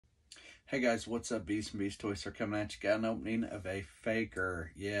Hey guys, what's up? Beast and Beast Toys are coming at you. Got an opening of a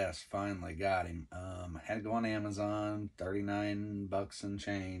Faker. Yes, finally got him. Had to go on Amazon, 39 bucks and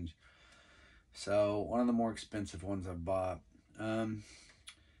change. So one of the more expensive ones I've bought. Now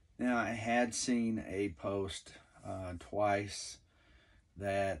I had seen a post twice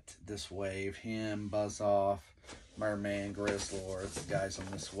that this wave, him, Buzz Off, Merman, Grizzlord, the guys on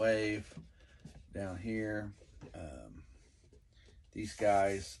this wave down here. These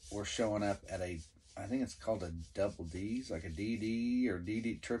guys were showing up at a, I think it's called a double D's, like a DD or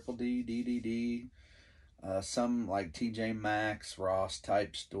DD, triple D, DDD. Some like TJ Maxx, Ross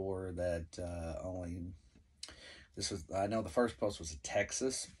type store that I know the first post was in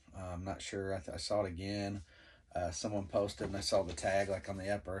Texas. I'm not sure. I saw it again. Someone posted and I saw the tag like on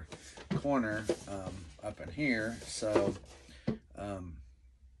the upper corner up in here. So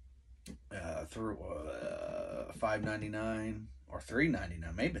through $5.99 or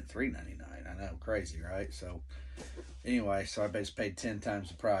 $3.99, maybe $3.99. I know, crazy, right? So anyway, so I basically paid 10 times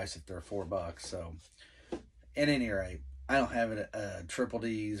the price if they're $4. So at any rate, I don't have it at triple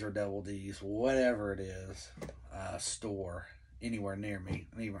D's or double D's, whatever it is, store anywhere near me.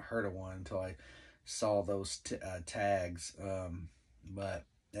 I didn't even heard of one until I saw those tags. But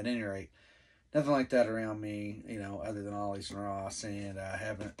at any rate, nothing like that around me, you know, other than Ollie's and Ross, and I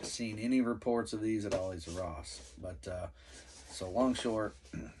haven't seen any reports of these at Ollie's or Ross. But so long short,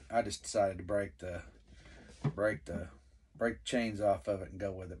 I just decided to break the chains off of it and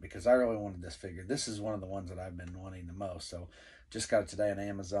go with it because I really wanted this figure. This is one of the ones that I've been wanting the most. So just got it today on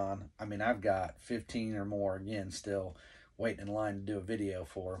Amazon. I mean, I've got 15 or more again still waiting in line to do a video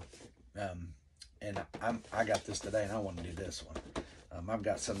for. And I got this today, and I want to do this one. I've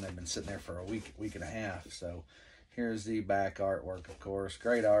got some that have been sitting there for a week and a half. So here's the back artwork, of course.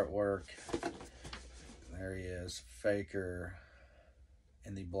 Great artwork. There he is, Faker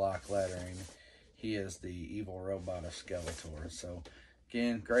in the block lettering. He is the evil robot of Skeletor. So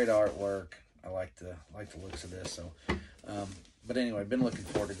again, great artwork. I like the looks of this. So, but anyway, been looking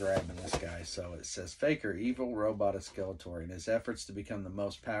forward to grabbing this guy. So it says, Faker, evil robot of Skeletor. In his efforts to become the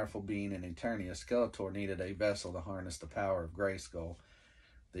most powerful being in Eternia, Skeletor needed a vessel to harness the power of Grayskull.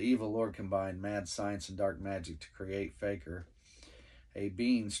 The evil lord combined mad science and dark magic to create Faker, a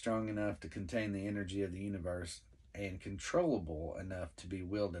being strong enough to contain the energy of the universe and controllable enough to be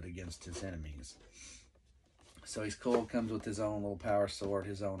wielded against his enemies. So he's cool, comes with his own little power sword,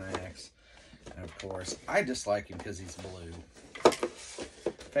 his own axe. And of course, I just like him because he's blue.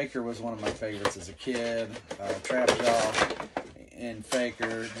 Faker was one of my favorites as a kid. Trapjaw and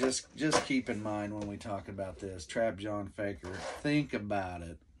Faker, just keep in mind when we talk about this, Trapjaw and Faker, think about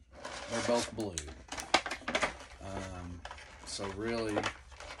it. They're both blue. So really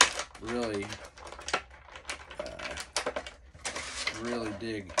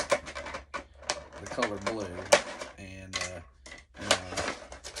dig the color blue. And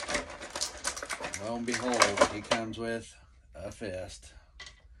lo and behold, he comes with a fist.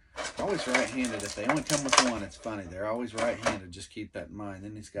 Always right-handed. If they only come with one, it's funny. They're always right-handed. Just keep that in mind.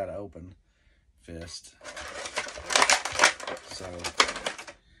 Then he's got an open fist. So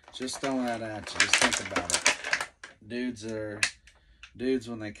just throwing that at you. Just think about it. Dudes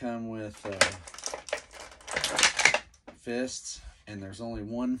when they come with fists and there's only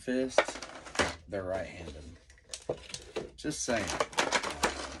one fist, they're right-handed. Just saying.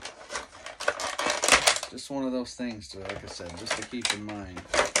 Just one of those things to, like I said, just to keep in mind.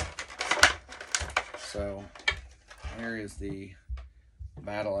 So here is the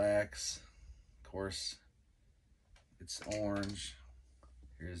battle axe. Of course, it's orange.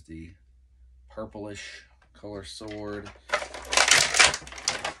 Here's the purplish color sword.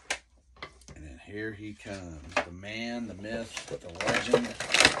 And then here he comes. The man, the myth, the legend,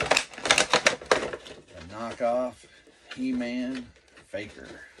 the knockoff, He-Man, Faker.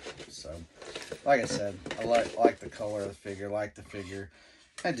 So, like I said, I like the color of the figure, like the figure.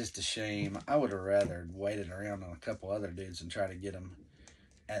 That's just a shame. I would have rather waited around on a couple other dudes and try to get them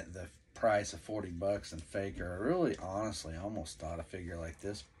at the price of 40 bucks and Faker. I really, honestly, almost thought a figure like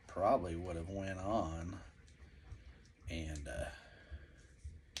this probably would have went on and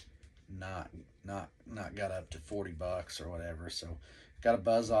not got up to 40 bucks or whatever. So got a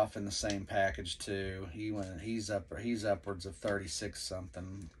Buzz Off in the same package too. He's upwards of 36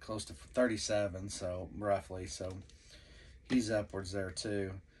 something, close to 37, so roughly. So he's upwards there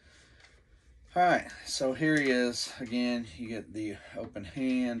too. All right, so here he is again. You get the open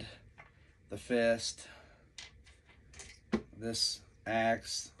hand, the fist, this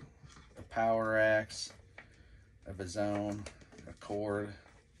axe, the power axe of his own, a cord,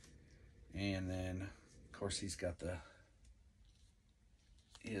 and then of course he's got the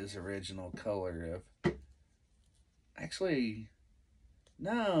his original color of. Actually,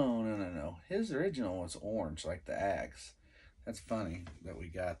 no. His original was orange, like the axe. That's funny that we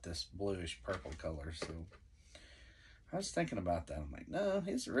got this bluish purple color. So I was thinking about that. I'm like, no,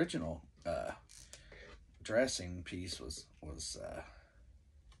 his original dressing piece was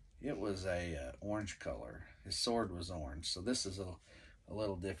it was a orange color. His sword was orange. So this is a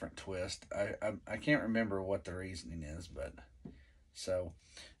little different twist. I can't remember what the reasoning is, but so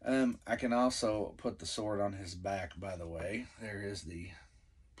I can also put the sword on his back. By the way, there is the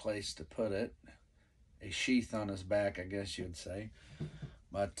place to put it. A sheath on his back, I guess you would say.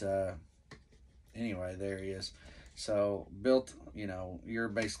 But anyway, there he is. So built, you know,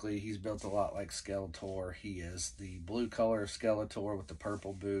 he's built a lot like Skeletor. He is the blue color of Skeletor with the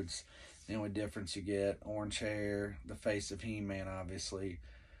purple boots. The only difference you get, orange hair, the face of He-Man, obviously.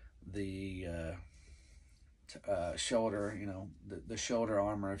 The shoulder, you know, the shoulder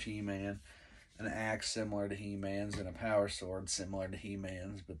armor of He-Man. An axe similar to He-Man's and a power sword similar to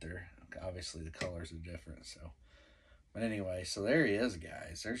He-Man's, but they're obviously the colors are different. So, but anyway, so there he is,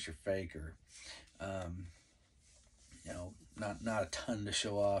 guys. There's your Faker. You know, not a ton to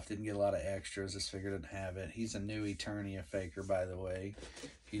show off. Didn't get a lot of extras. This figure didn't have it. He's a new Eternia Faker, by the way.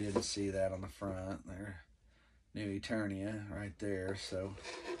 If you didn't see that on the front there, new Eternia right there. So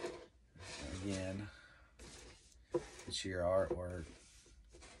again, it's your artwork.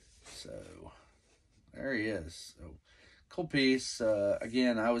 So there he is. So cool piece.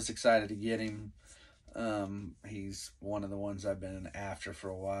 Again, I was excited to get him. He's one of the ones I've been after for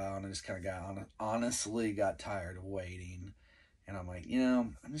a while, and I just kind of honestly got tired of waiting. And I'm like, you know,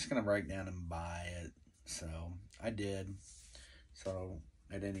 I'm just going to break down and buy it. So I did. So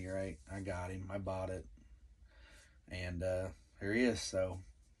at any rate, I got him. I bought it. And here he is. So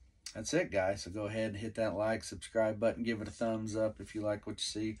that's it, guys. So go ahead and hit that like, subscribe button. Give it a thumbs up if you like what you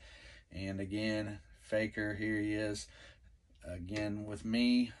see. And again, Faker, here he is. Again, with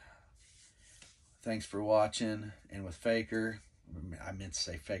me. Thanks for watching. And with Faker, I meant to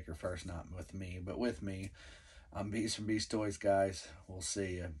say Faker first, not with me, but with me, I'm Beast from Beast Toys, guys. We'll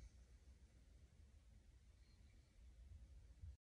see you.